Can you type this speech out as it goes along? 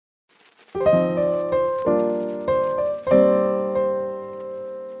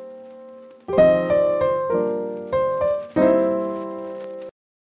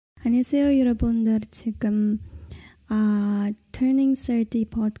안녕하세요, 여러분들. 지금 Turning 30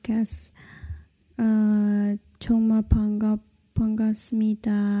 podcast 정말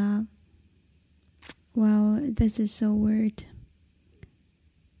반갑습니다. Wow, this is so weird.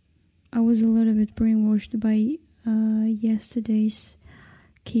 I was a little bit brainwashed by yesterday's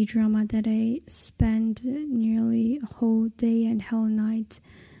K-drama that I spent nearly a whole day and whole night.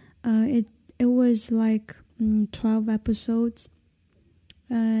 It was like 12 episodes,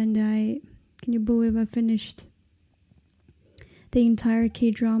 and can you believe I finished the entire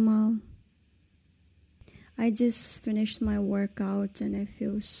K-drama? I just finished my workout and I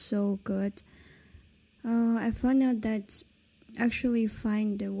feel so good. I found out that actually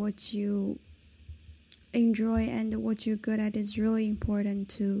find what you enjoy and what you're good at is really important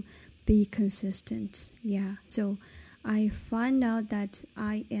to be consistent. Yeah, so I found out that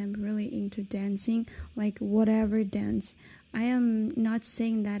I am really into dancing, like whatever dance. I am not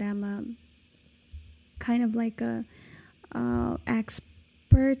saying that I'm a kind of like a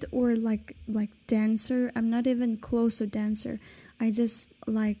expert or like dancer. I'm not even close to dancer. I just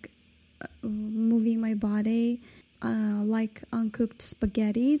like moving my body, like uncooked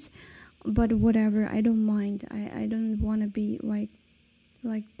spaghettis, but whatever, I don't mind. I don't want to be like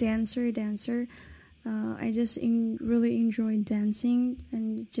dancer. I just really enjoy dancing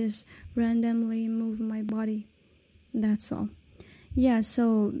and just randomly move my body. That's all. Yeah,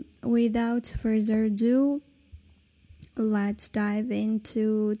 so without further ado, let's dive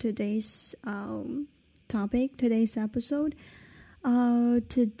into today's topic, today's episode.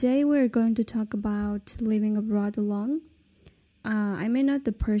 Today we're going to talk about living abroad alone. I may not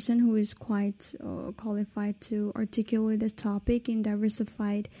the person who is quite qualified to articulate this topic in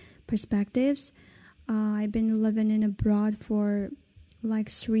diversified perspectives. I've been living in abroad for like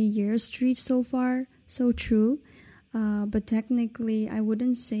 3 years straight so far, so true. But technically, I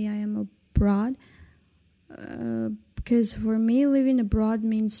wouldn't say I am abroad. Because for me, living abroad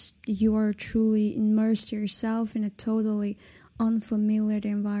means you are truly immersed yourself in a totally unfamiliar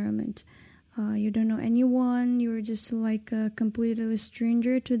environment. You don't know anyone. You're just like a completely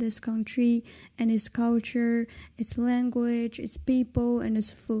stranger to this country and its culture, its language, its people, and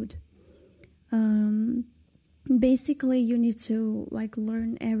its food. Basically, you need to like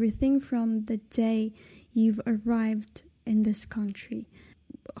learn everything from the day you've arrived in this country.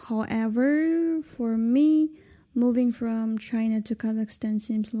 However, for me, moving from China to Kazakhstan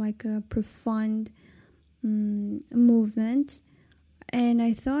seems like a profound movement. And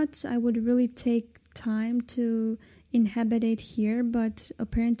I thought I would really take time to inhabit it here, but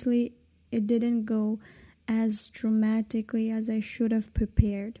apparently it didn't go as dramatically as I should have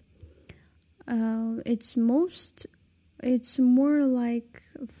prepared. It's more like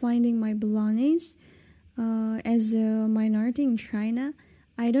finding my belongings. As a minority in China,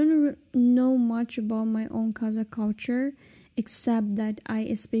 I don't know much about my own Kazakh culture, except that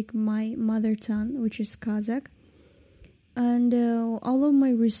I speak my mother tongue, which is Kazakh. And all of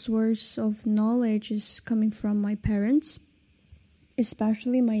my resource of knowledge is coming from my parents,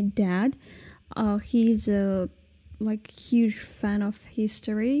 especially my dad. He's a huge fan of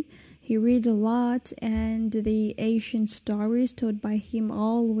history. He reads a lot, and the ancient stories told by him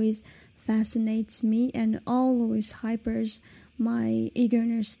always fascinates me and always hypers my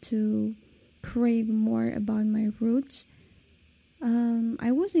eagerness to crave more about my roots.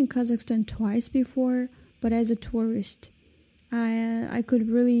 I was in Kazakhstan twice before, but as a tourist. I could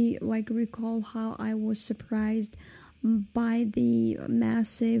really recall how I was surprised by the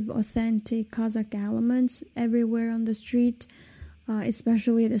massive, authentic Kazakh elements everywhere on the street,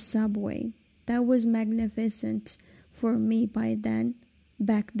 especially the subway. That was magnificent for me back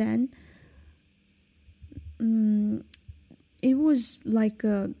then. It was like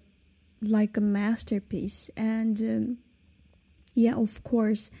a masterpiece, and yeah, of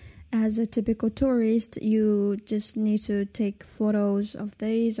course, as a typical tourist, you just need to take photos of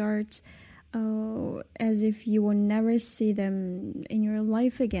these arts as if you will never see them in your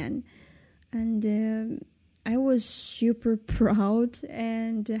life again. And I was super proud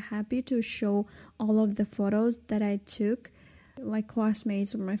and happy to show all of the photos that I took, like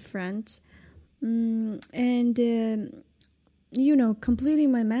classmates or my friends. Completing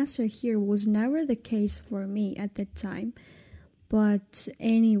my master here was never the case for me at that time. But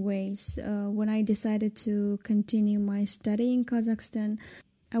anyways, when I decided to continue my study in Kazakhstan,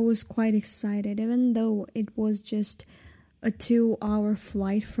 I was quite excited, even though it was just a 2-hour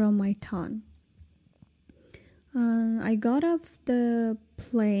flight from my town. I got off the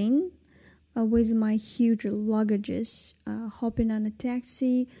plane with my huge luggages, hopping on a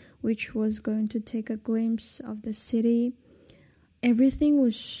taxi, which was going to take a glimpse of the city. Everything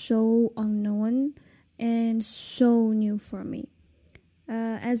was so unknown and so new for me.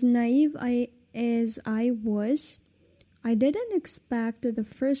 As naive as I was, I didn't expect that the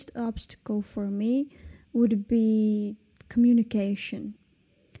first obstacle for me would be communication.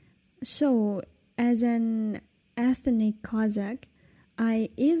 So, as an ethnic Kazakh, I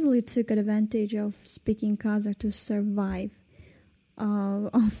easily took advantage of speaking Kazakh to survive.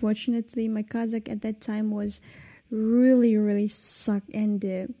 Unfortunately, my Kazakh at that time was really, really suck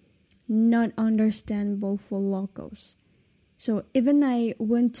and not understandable for locals. So even I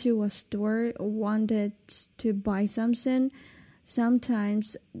went to a store, wanted to buy something,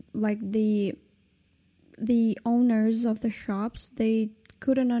 sometimes like the owners of the shops, they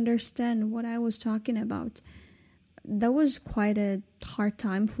couldn't understand what I was talking about. That was quite a hard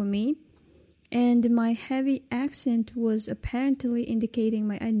time for me. And my heavy accent was apparently indicating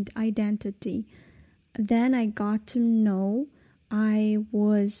my identity. Then I got to know I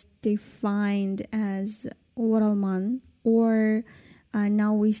was defined as Oralman, or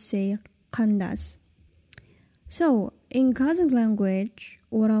now we say Kandas. So, in Kazakh language,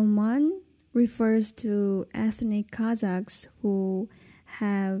 Oralman refers to ethnic Kazakhs who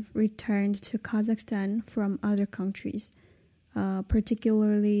have returned to Kazakhstan from other countries,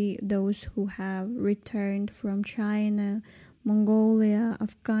 particularly those who have returned from China, Mongolia,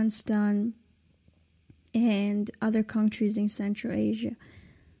 Afghanistan, and other countries in Central Asia.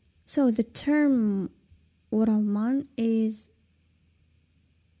 So the term Oralman is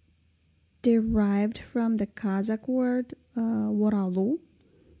derived from the Kazakh word Oralu,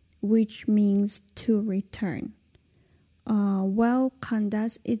 which means to return. While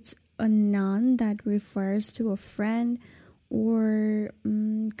Kandas, it's a noun that refers to a friend or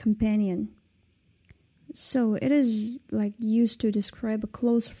companion. So it is like used to describe a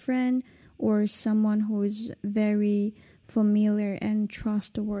close friend or someone who is very familiar and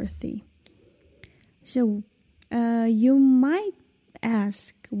trustworthy. So you might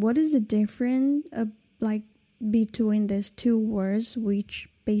ask, what is the difference between these two words, which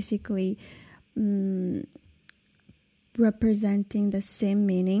basically representing the same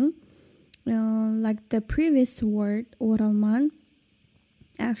meaning? Like the previous word, Oralman,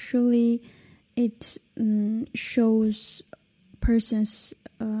 actually it shows person's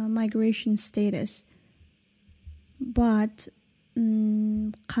migration status, but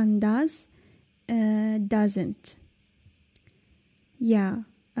Kandas doesn't. Yeah,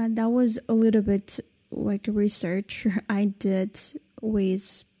 that was a little bit like research I did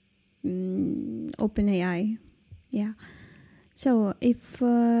with OpenAI. Yeah. So if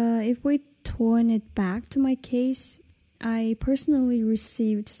we turn it back to my case, I personally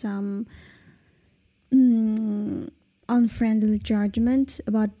received some unfriendly judgment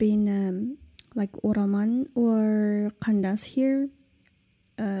about being like Oralman or Kandas here,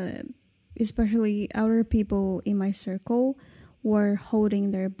 especially other people in my circle were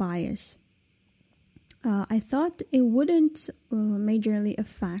holding their bias. I thought it wouldn't majorly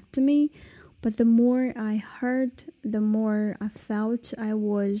affect me, but the more I heard, the more I felt I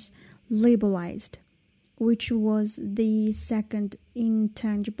was labelized, which was the second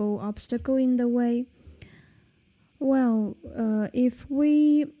intangible obstacle in the way. Well, if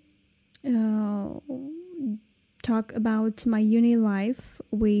we talk about my uni life,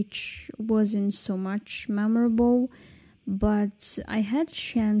 which wasn't so much memorable, but I had a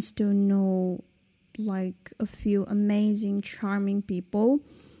chance to know like a few amazing, charming people.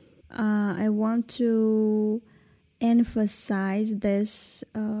 I want to emphasize this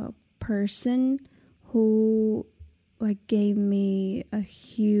person who like gave me a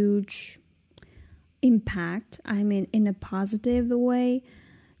huge impact. I mean, in a positive way.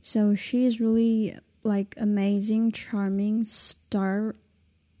 So she is really like amazing, charming, stunning,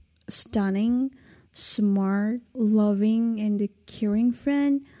 smart, loving, and a caring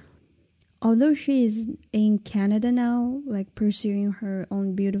friend. Although she is in Canada now, like pursuing her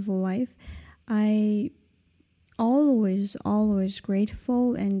own beautiful life, I always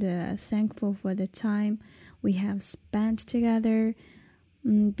grateful and thankful for the time we have spent together.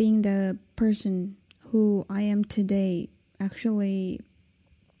 Being the person who I am today actually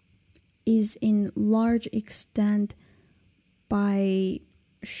is in large extent by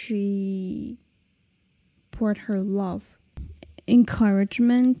she poured her love,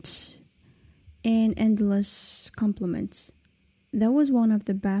 encouragement, and endless compliments. That was one of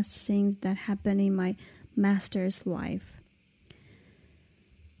the best things that happened in my master's life.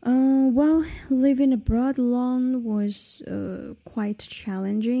 Well, living abroad alone was quite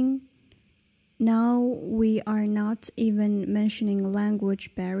challenging. Now we are not even mentioning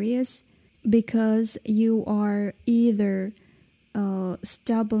language barriers because you are either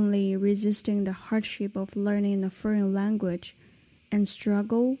stubbornly resisting the hardship of learning a foreign language and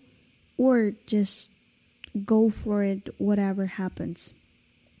struggle, or just go for it whatever happens.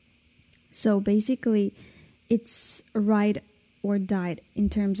 So basically, it's ride or die in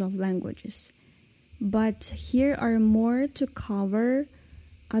terms of languages. But here are more to cover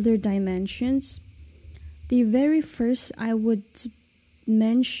other dimensions. The very first I would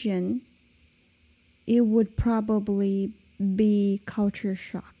mention, it would probably be culture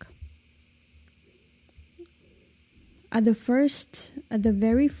shock. At the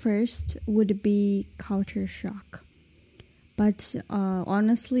very first would be culture shock. But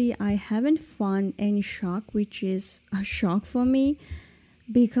honestly, I haven't found any shock which is a shock for me,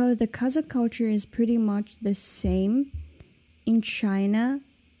 because the Kazakh culture is pretty much the same in China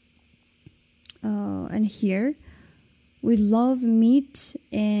and here. We love meat,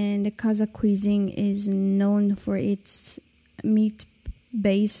 and the Kazakh cuisine is known for its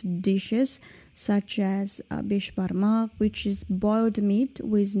meat-based dishes such as beshbarmak, which is boiled meat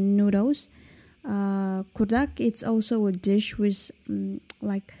with noodles. Kurdak, it's also a dish with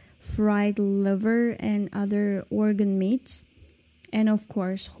like fried liver and other organ meats. And of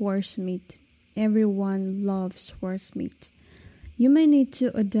course, horse meat. Everyone loves horse meat. You may need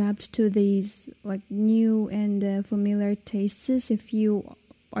to adapt to these like new and familiar tastes if you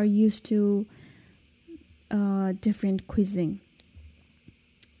are used to different cuisine.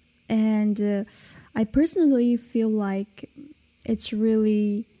 And I personally feel like it's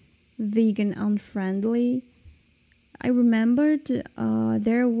really vegan unfriendly. I remembered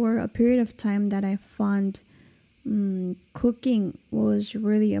there were a period of time that I found cooking was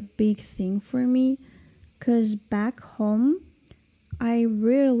really a big thing for me, because back home I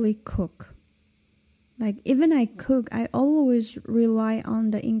rarely cook. Like even I cook, I always rely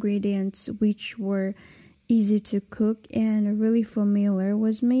on the ingredients which were easy to cook and really familiar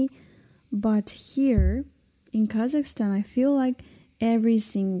with me. But here in Kazakhstan, I feel like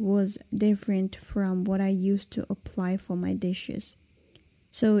everything was different from what I used to apply for my dishes.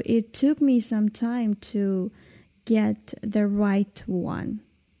 So it took me some time to get the right one,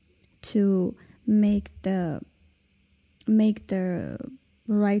 to make the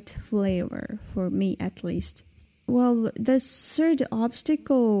right flavor for me at least. Well, the third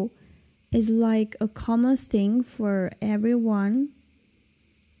obstacle is like a common thing for everyone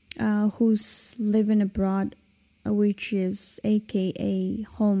who's living abroad, which is aka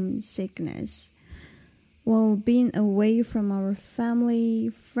homesickness. Well, being away from our family,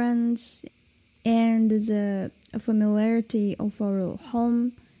 friends, and the familiarity of our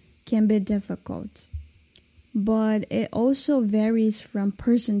home can be difficult. But it also varies from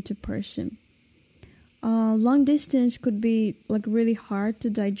person to person. Long distance could be like really hard to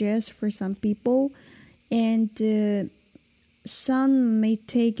digest for some people, and some may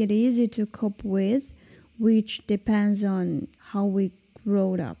take it easy to cope with, which depends on how we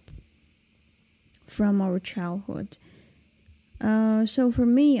grew up from our childhood. So for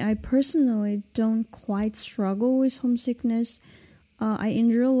me, I personally don't quite struggle with homesickness. I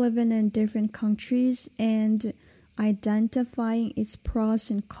enjoy living in different countries and identifying its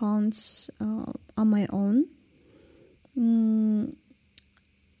pros and cons on my own. And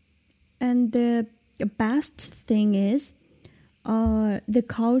the best thing is the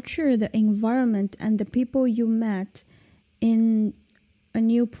culture, the environment, and the people you met in a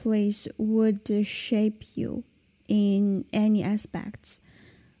new place would shape you in any aspects.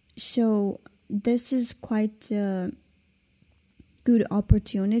 So this is quite a good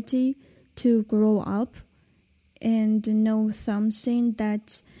opportunity to grow up and know something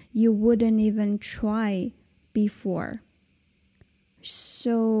that you wouldn't even try before.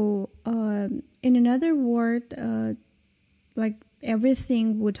 So in another word, like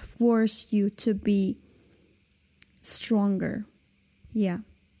everything would force you to be stronger. Yeah.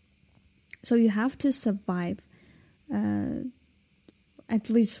 So you have to survive, at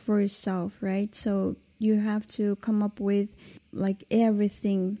least for yourself, right? So you have to come up with like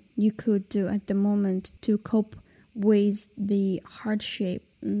everything you could do at the moment to cope with the hardship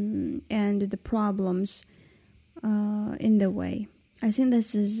and the problems in the way. I think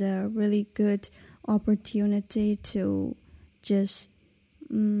this is a really good opportunity to just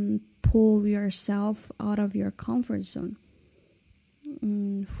pull yourself out of your comfort zone.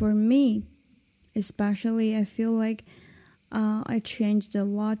 For me, especially, I feel like I changed a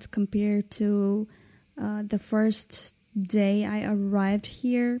lot compared to the first day I arrived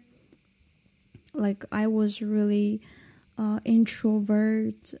here. Like I was really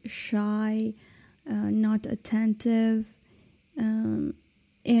introvert, shy, not attentive, and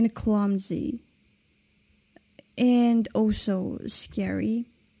clumsy, and also scary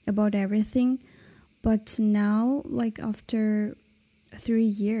about everything. But now, like after 3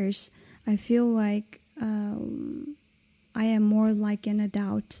 years, I feel like I am more like an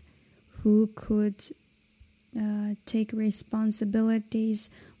adult who could take responsibilities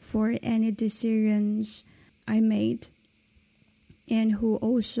for any decisions I made, and who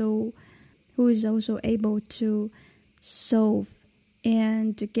is also able to solve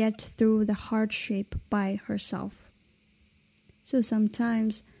and get through the hardship by herself. So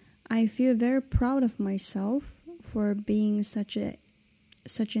sometimes I feel very proud of myself for being such an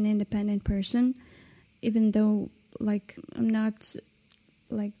independent person, even though like I'm not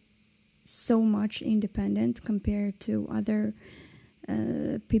like so much independent compared to other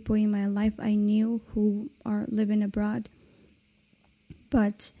people in my life I knew who are living abroad.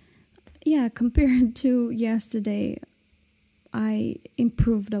 But yeah, compared to yesterday, I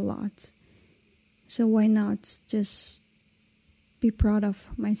improved a lot. So why not just be proud of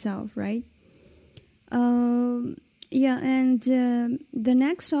myself, right? Yeah, and the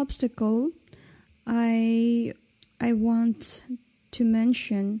next obstacle I want to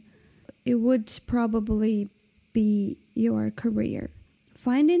mention, it would probably be your career.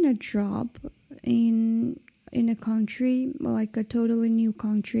 Finding a job in a country, like a totally new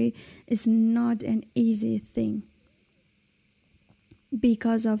country, is not an easy thing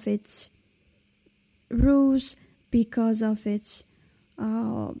because of its rules, because of its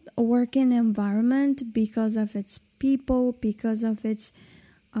working environment, because of its people, because of its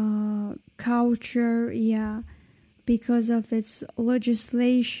culture, yeah, because of its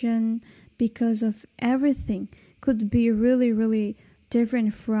legislation, because of everything. Could be really, really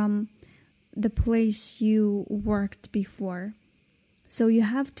different from the place you worked before. So you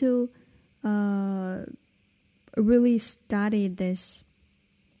have to really study this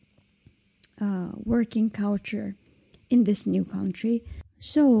working culture in this new country.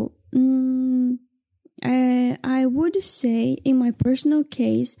 So I would say in my personal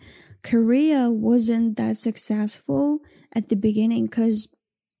case, Korea wasn't that successful at the beginning because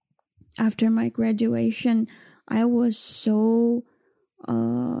after my graduation, I was so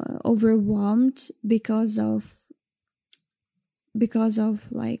overwhelmed because I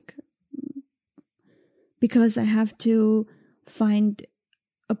have to find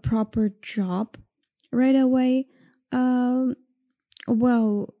a proper job right away.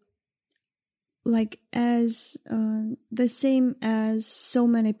 Well, like as the same as so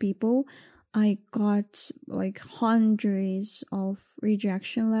many people, I got like hundreds of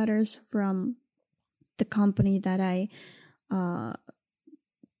rejection letters from the company that I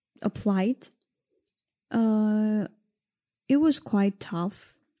applied. It was quite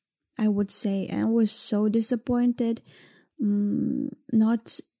tough, I would say, and I was so disappointed.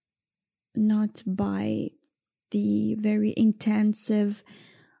 Not by the very intensive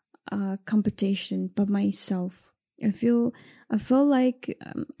competition, but myself. I feel like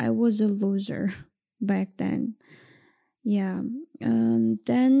I was a loser back then. Yeah.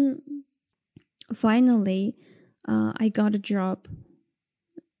 Then finally, I got a job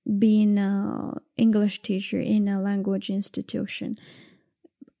being an English teacher in a language institution.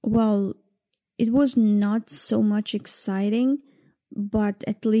 Well, it was not so much exciting, but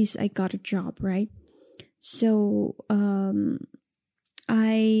at least I got a job, right? So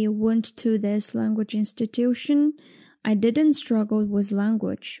I went to this language institution. I didn't struggle with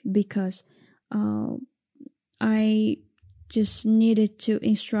language because I just needed to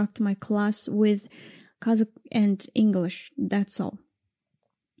instruct my class with Kazakh and English. That's all.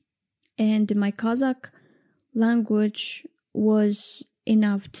 And my Kazakh language was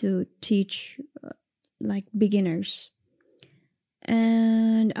enough to teach like beginners.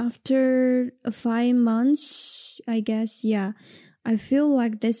 And after 5 months, I guess, yeah, I feel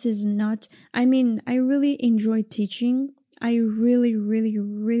like this is not, I mean, I really enjoy teaching. I do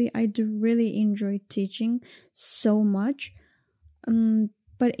really enjoy teaching so much.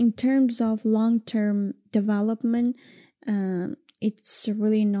 But in terms of long-term development, it's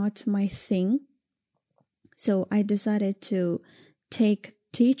really not my thing. So I decided to take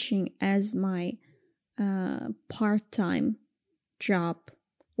teaching as my part-time job,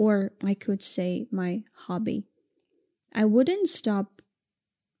 or I could say my hobby. I wouldn't stop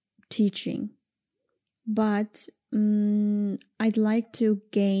teaching, but I'd like to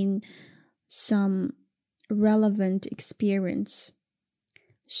gain some relevant experience.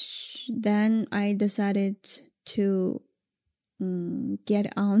 Then I decided to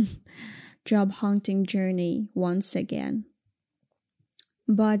get on job hunting journey once again.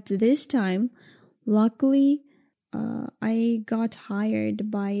 But this time, luckily, I got hired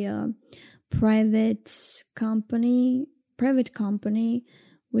by a private company,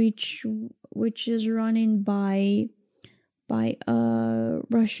 which is running by a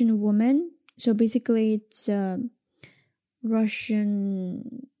Russian woman. So basically, it's a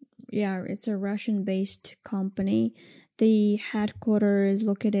Russian, yeah, it's a Russian-based company. The headquarters is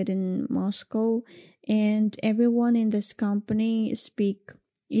located in Moscow, and everyone in this company speak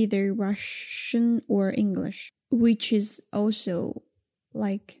either Russian or English, which is also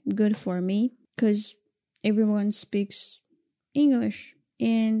like good for me because everyone speaks English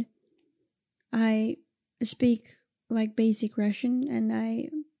and I speak like basic Russian and I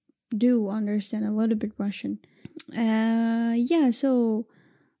do understand a little bit Russian. Yeah, so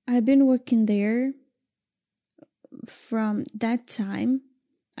I've been working there from that time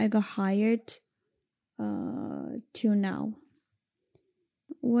I got hired till now.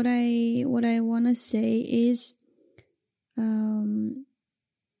 What I want to say is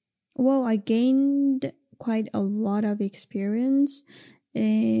well, I gained quite a lot of experience,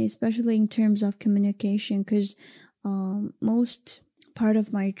 especially in terms of communication, because most part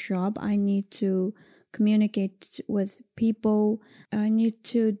of my job I need to communicate with people. I need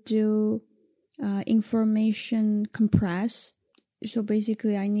to do information compress. So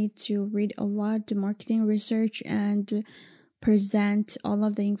basically, I need to read a lot, do marketing research, and present all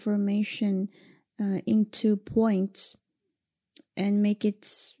of the information into points and make it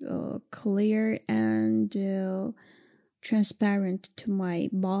clear and transparent to my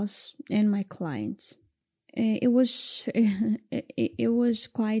boss and my clients. It was it was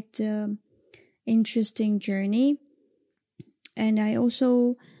quite interesting journey, and I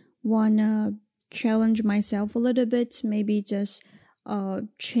also wanna challenge myself a little bit, maybe just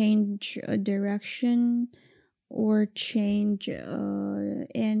change a direction or change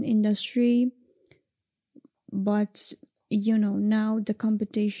an industry. But now the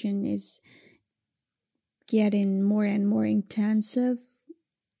competition is getting more and more intensive.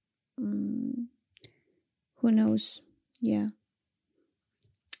 Who knows? Yeah.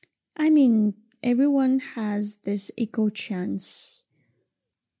 I mean, everyone has this equal chance.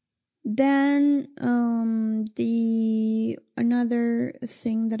 Then the another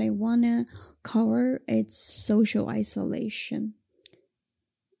thing that I wanna cover, it's social isolation.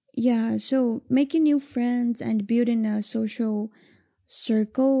 Yeah, so making new friends and building a social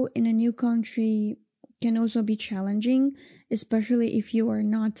circle in a new country can also be challenging, especially if you are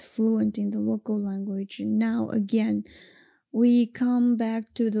not fluent in the local language. Now, again, we come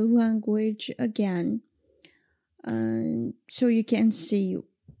back to the language again, so you can see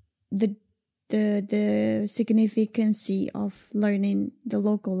the significance of learning the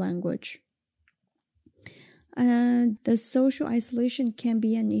local language. The social isolation can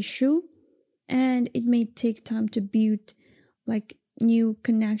be an issue, and it may take time to build like new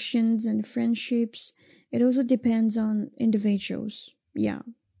connections and friendships. It also depends on individuals, yeah,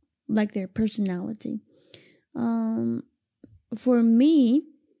 like their personality. For me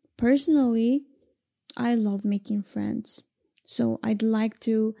personally, I love making friends, so I'd like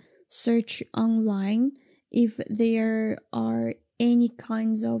to search online if there are any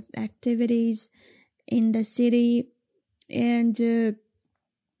kinds of activities in the city, and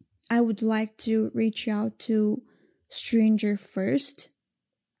I would like to reach out to stranger first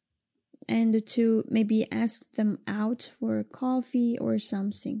and to maybe ask them out for coffee or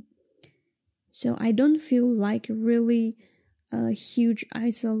something. So I don't feel like really a huge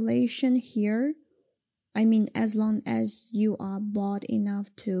isolation here. I mean, as long as you are bold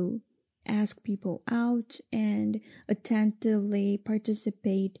enough to ask people out and attentively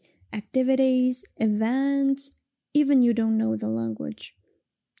participate activities, events, even you don't know the language.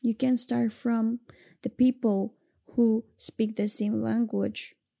 You can start from the people who speak the same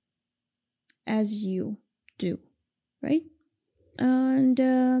language as you do, right? And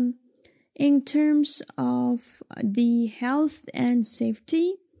in terms of the health and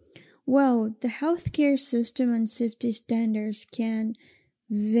safety, well, the healthcare system and safety standards can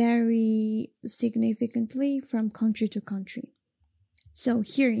vary significantly from country to country. So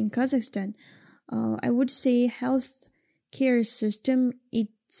here in Kazakhstan, I would say healthcare system,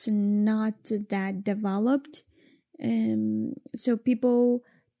 it's not that developed. So people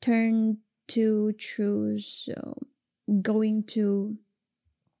turn to choose going to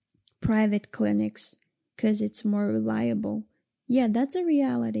private clinics because it's more reliable. Yeah, that's a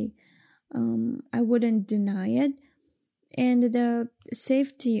reality. I wouldn't deny it. And the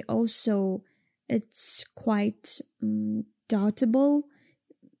safety also, it's quite doubtable.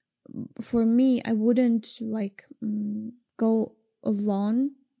 For me, I wouldn't go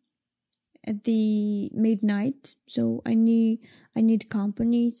alone at the midnight, so I need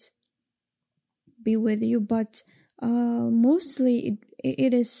companies be with you, but mostly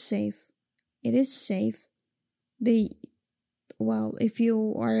it is safe. It is safe. Well, if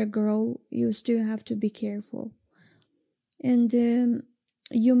you are a girl, you still have to be careful, and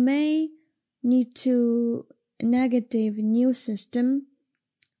you may need to negative new system,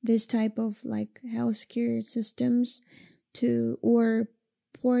 this type of like healthcare systems, to or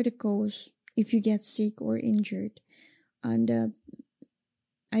protocols if you get sick or injured. And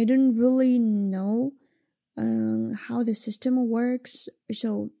I don't really know how the system works,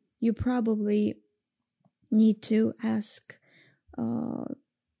 so you probably need to ask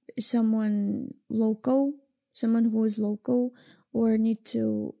someone who is local, or need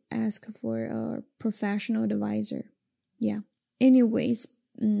to ask for a professional advisor. Yeah. Anyways,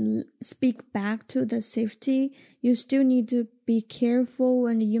 speak back to the safety. You still need to be careful,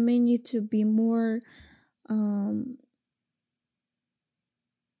 and you may need to be more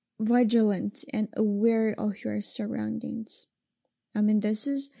vigilant and aware of your surroundings. I mean, this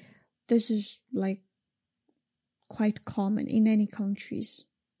is like quite common in any countries,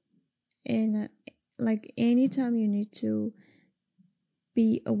 and like anytime you need to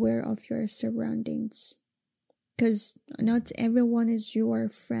be aware of your surroundings, because not everyone is your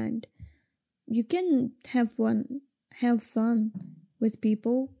friend. You can have fun with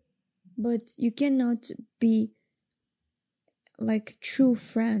people, but you cannot be like true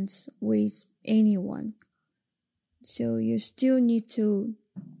friends with anyone. So you still need to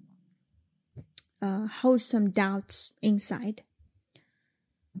hold some doubts inside.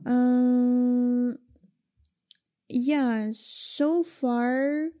 Yeah, so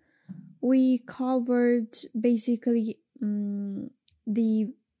far we covered basically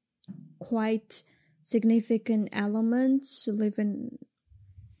the quite significant elements living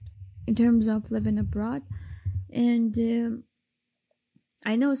in terms of living abroad, and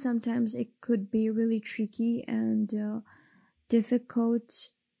I know sometimes it could be really tricky and difficult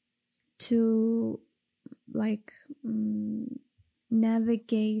to like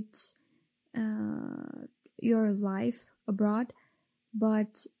navigate your life abroad,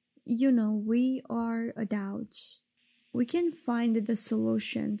 but we are adults. We can find the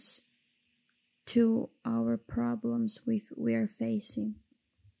solutions to our problems we are facing.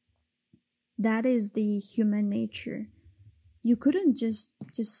 That is the human nature. You couldn't just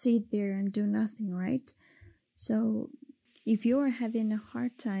sit there and do nothing, right? So if you are having a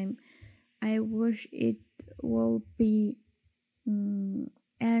hard time, I wish it will be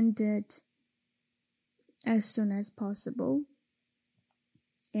ended as soon as possible.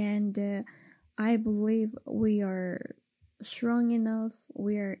 And I believe we are strong enough,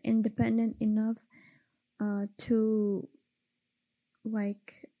 we are independent enough to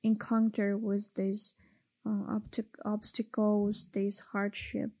like encounter with these obstacles, this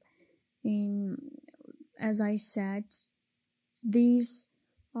hardship. And as I said, these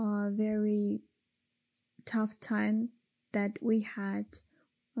very tough time that we had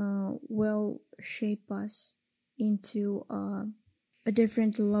will shape us into a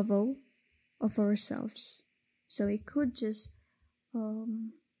different level of ourselves. So it could just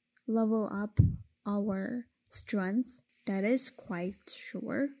level up our strength. That is quite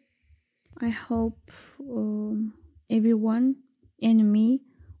sure. I hope everyone and me,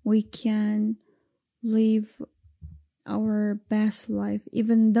 we can live our best life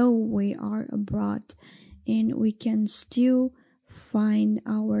even though we are abroad, and we can still find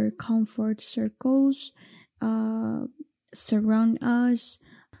our comfort circles surround us.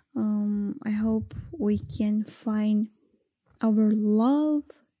 I hope we can find our love.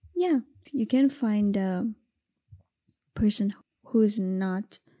 Yeah, you can find a person who is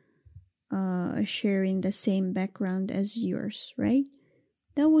not sharing the same background as yours, right?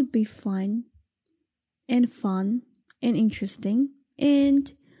 That would be fun and interesting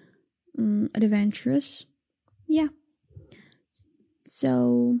and adventurous. Yeah.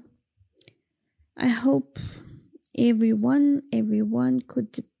 So I hope everyone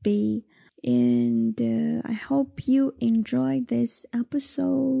could be, and I hope you enjoyed this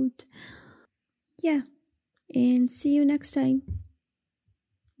episode. Yeah, and see you next time.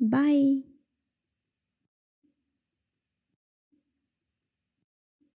 Bye.